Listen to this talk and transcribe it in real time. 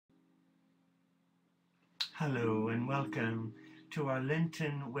Hello and welcome to our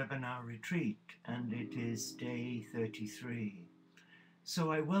Lenten webinar retreat, and it is day 33.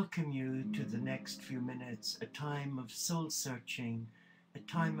 So I welcome you to the next few minutes, a time of soul searching, a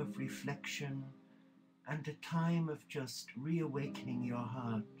time of reflection, and a time of just reawakening your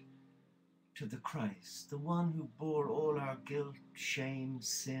heart to the Christ, the one who bore all our guilt, shame,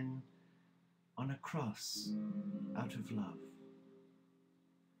 sin on a cross out of love.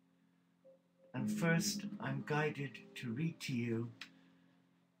 And first, I'm guided to read to you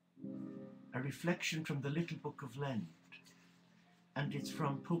a reflection from the Little Book of Lent, and it's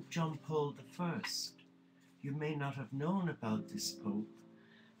from Pope John Paul I. You may not have known about this Pope,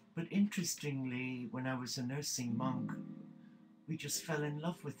 but interestingly, when I was a nursing monk, we just fell in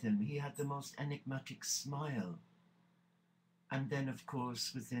love with him. He had the most enigmatic smile. And then, of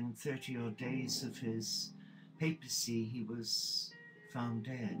course, within 30 odd days of his papacy, he was found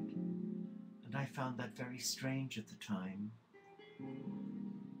dead. And I found that very strange at the time.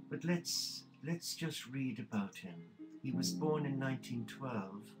 But let's just read about him. He was born in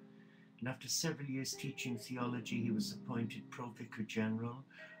 1912, and after several years teaching theology, he was appointed Pro-Vicar General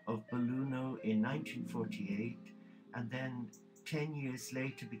of Belluno in 1948, and then 10 years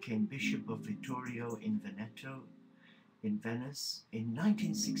later became Bishop of Vittorio in Veneto, in Venice. In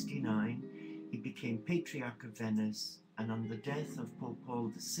 1969, he became Patriarch of Venice, and on the death of Pope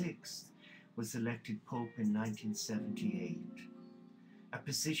Paul VI, was elected Pope in 1978, a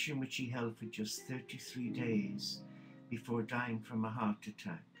position which he held for just 33 days before dying from a heart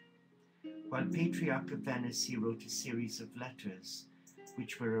attack. While Patriarch of Venice, he wrote a series of letters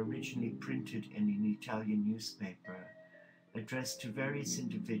which were originally printed in an Italian newspaper, addressed to various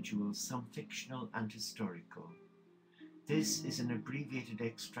individuals, some fictional and historical. This is an abbreviated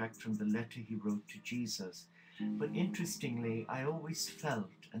extract from the letter he wrote to Jesus. But interestingly, I always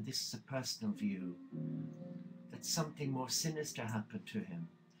felt, and this is a personal view, that something more sinister happened to him.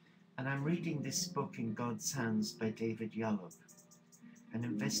 And I'm reading this book, In God's Hands, by David Yallop, an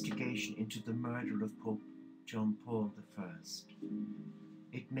investigation into the murder of Pope John Paul I.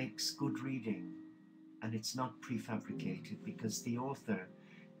 It makes good reading, and it's not prefabricated, because the author,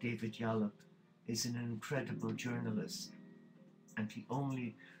 David Yallop, is an incredible journalist, and he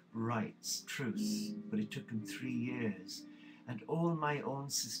only writes truth, but it took him 3 years, and all my own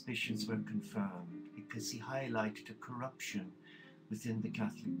suspicions were confirmed, because he highlighted a corruption within the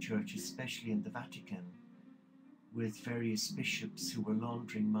Catholic Church, especially in the Vatican, with various bishops who were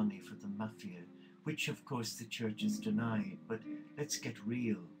laundering money for the mafia, which of course the Church has denied. But let's get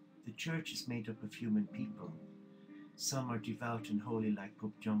real. The Church is made up of human people. Some are devout and holy like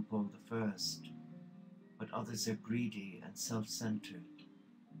Pope John Paul I, but others are greedy and self-centered.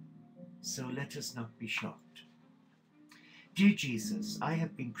 So let us not be shocked. Dear Jesus, I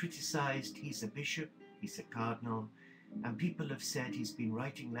have been criticized. He's a bishop, he's a cardinal, and people have said he's been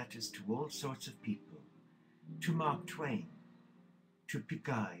writing letters to all sorts of people. To Mark Twain, to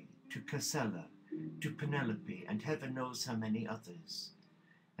Pigai, to Casella, to Penelope, and heaven knows how many others.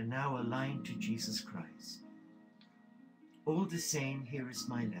 And now a line to Jesus Christ. All the same, here is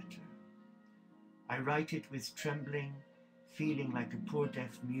my letter. I write it with trembling, feeling like a poor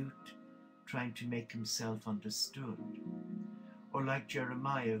deaf mute, trying to make himself understood. Or like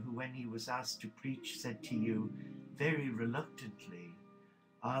Jeremiah, who when he was asked to preach said to you, very reluctantly,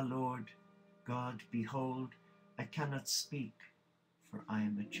 Ah Lord God, behold, I cannot speak, for I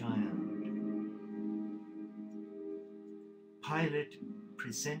am a child. Pilate,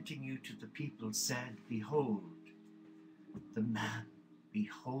 presenting you to the people, said, behold the man,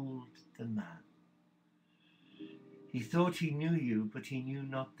 behold the man. He thought he knew you, but he knew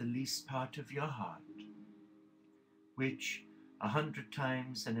not the least part of your heart, which 100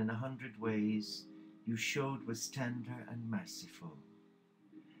 times and in 100 ways you showed was tender and merciful.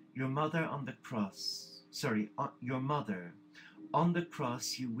 Your mother on the cross, on the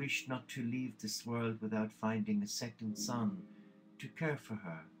cross you wished not to leave this world without finding a second son to care for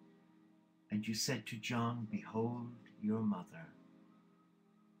her. And you said to John, behold your mother.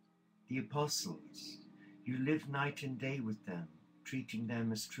 The apostles, you lived night and day with them, treating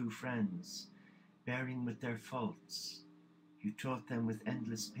them as true friends, bearing with their faults. You taught them with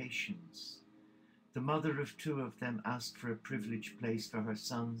endless patience. The mother of 2 of them asked for a privileged place for her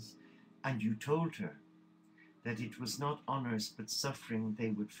sons, and you told her that it was not honors but suffering they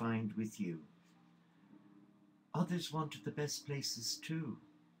would find with you. Others wanted the best places too,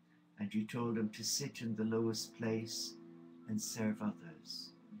 and you told them to sit in the lowest place and serve others.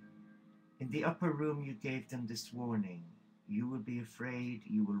 In the upper room you gave them this warning, you will be afraid,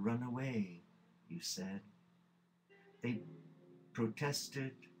 you will run away, you said. They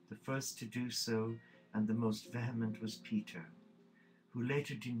protested, the first to do so, and the most vehement was Peter, who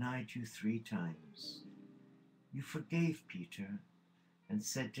later denied you 3 times. You forgave Peter and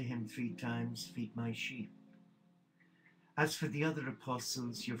said to him 3 times, "Feed my sheep." As for the other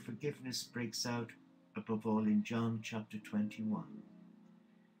apostles, your forgiveness breaks out above all in John chapter 21.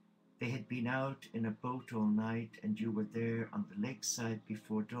 They had been out in a boat all night, and you were there on the lakeside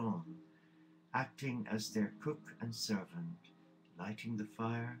before dawn, acting as their cook and servant, lighting the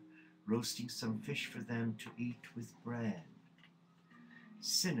fire, roasting some fish for them to eat with bread.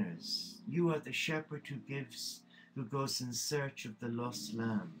 Sinners, you are the shepherd who goes in search of the lost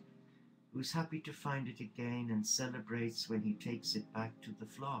lamb, who's happy to find it again and celebrates when he takes it back to the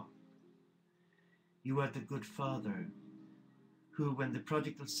flock. You are the good father, who, when the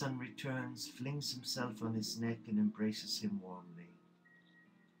prodigal son returns, flings himself on his neck and embraces him warmly.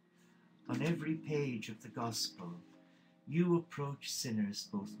 On every page of the gospel, you approach sinners,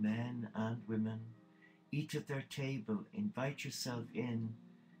 both men and women, eat at their table, invite yourself in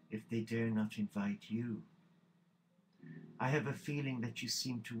if they dare not invite you. I have a feeling that you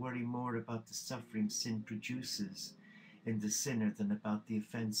seem to worry more about the suffering sin produces in the sinner than about the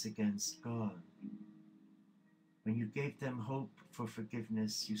offense against God. When you gave them hope for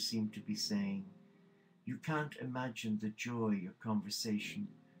forgiveness, you seem to be saying, "You can't imagine the joy your conversation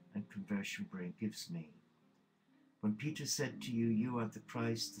and conversion gives me." When Peter said to you, "You are the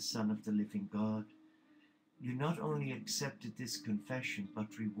Christ, the Son of the living God," you not only accepted this confession,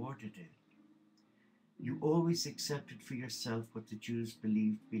 but rewarded it. You always accepted for yourself what the Jews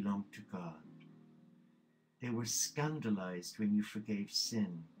believed belonged to God. They were scandalized when you forgave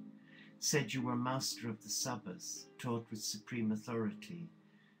sin, said you were master of the Sabbath, taught with supreme authority,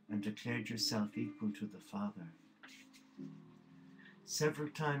 and declared yourself equal to the Father. Several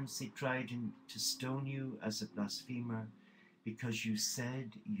times they tried to stone you as a blasphemer because you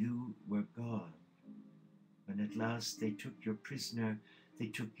said you were God. When at last they took you prisoner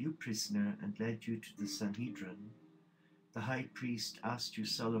and led you to the Sanhedrin, the high priest asked you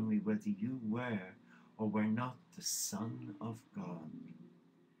solemnly whether you were or were not the Son of God.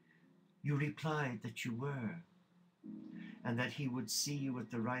 You replied that you were, and that he would see you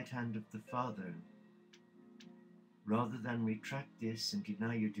at the right hand of the Father. Rather than retract this and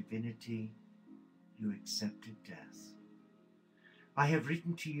deny your divinity, you accepted death. I have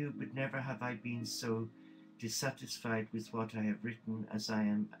written to you, but never have I been so dissatisfied with what I have written as I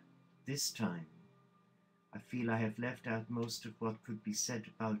am this time. I feel I have left out most of what could be said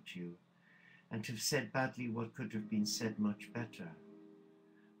about you, and have said badly what could have been said much better.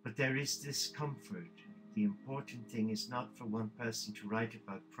 But there is this comfort. The important thing is not for one person to write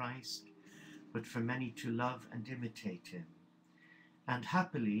about Christ, but for many to love and imitate him. And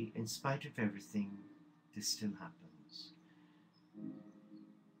happily, in spite of everything, this still happens.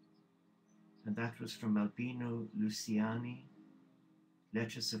 And that was from Albino Luciani,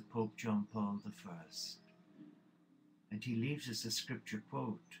 Letters of Pope John Paul I. And he leaves us a scripture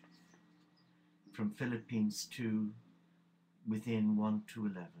quote from Philippians 2, within 1 to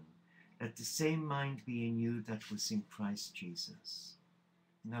 11. Let the same mind be in you that was in Christ Jesus.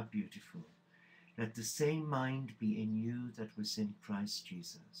 Isn't that beautiful? Let the same mind be in you that was in Christ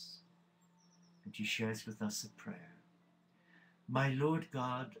Jesus. And he shares with us a prayer. My Lord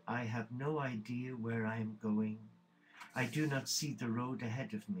God, I have no idea where I am going. I do not see the road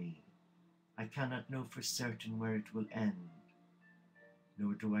ahead of me. I cannot know for certain where it will end.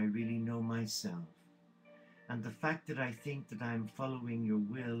 Nor do I really know myself. And the fact that I think that I am following your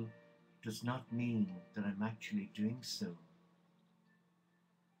will does not mean that I'm actually doing so.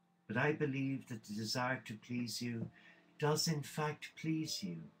 But I believe that the desire to please you does in fact please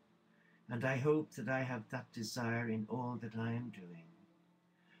you, and I hope that I have that desire in all that I am doing.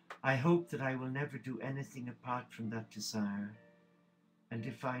 I hope that I will never do anything apart from that desire, and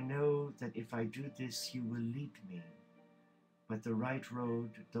if I know that if I do this you will lead me by the right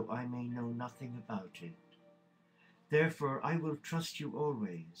road, though I may know nothing about it. Therefore I will trust you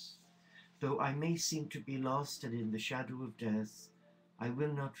always. Though I may seem to be lost and in the shadow of death, I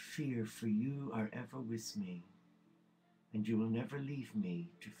will not fear, for you are ever with me, and you will never leave me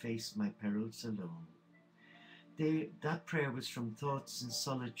to face my perils alone. That prayer was from Thoughts in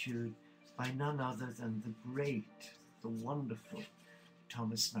Solitude by none other than the great, the wonderful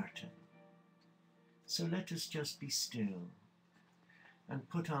Thomas Merton. So let us just be still and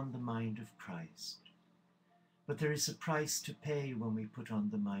put on the mind of Christ. But there is a price to pay when we put on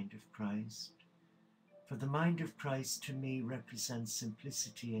the mind of Christ. For the mind of Christ to me represents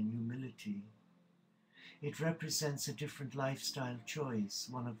simplicity and humility. It represents a different lifestyle choice,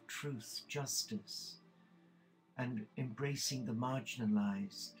 one of truth, justice, and embracing the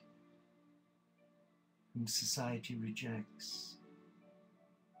marginalized. whom society rejects.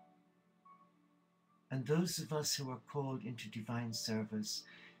 And those of us who are called into divine service,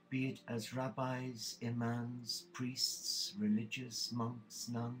 be it as rabbis, imams, priests, religious, monks,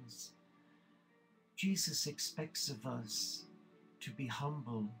 nuns, Jesus expects of us to be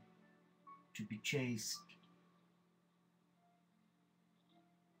humble, to be chaste,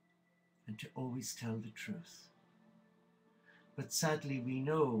 and to always tell the truth. But sadly we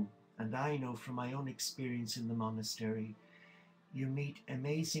know, and I know from my own experience in the monastery, you meet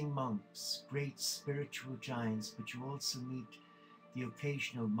amazing monks, great spiritual giants, but you also meet the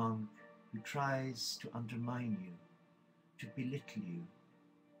occasional monk who tries to undermine you, to belittle you.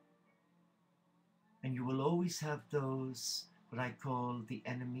 And you will always have those, what I call the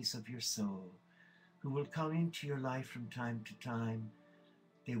enemies of your soul, who will come into your life from time to time.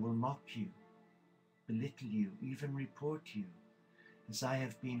 They will mock you, belittle you, even report you, as I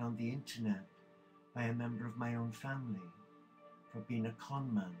have been on the internet by a member of my own family, for being a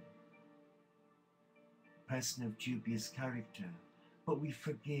con man, a person of dubious character. But we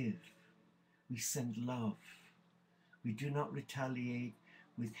forgive, we send love. We do not retaliate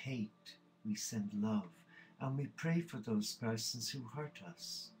with hate, we send love. And we pray for those persons who hurt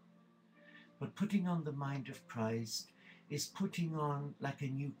us. But putting on the mind of Christ is putting on like a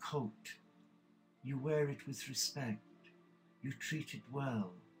new coat. You wear it with respect. You treat it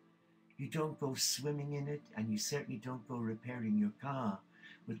well. You don't go swimming in it, and you certainly don't go repairing your car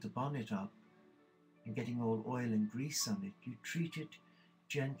with the bonnet up and getting all oil and grease on it. You treat it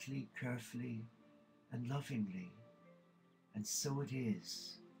gently, carefully, and lovingly. And so it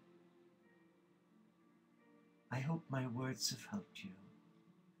is. I hope my words have helped you,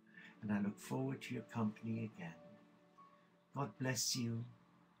 and I look forward to your company again. God bless you.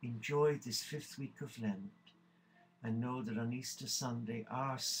 Enjoy this 5th week of Lent, and know that on Easter Sunday,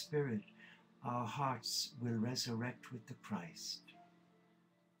 our spirit, our hearts will resurrect with the Christ.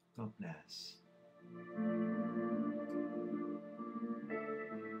 God bless.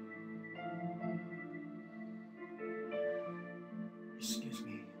 Excuse me.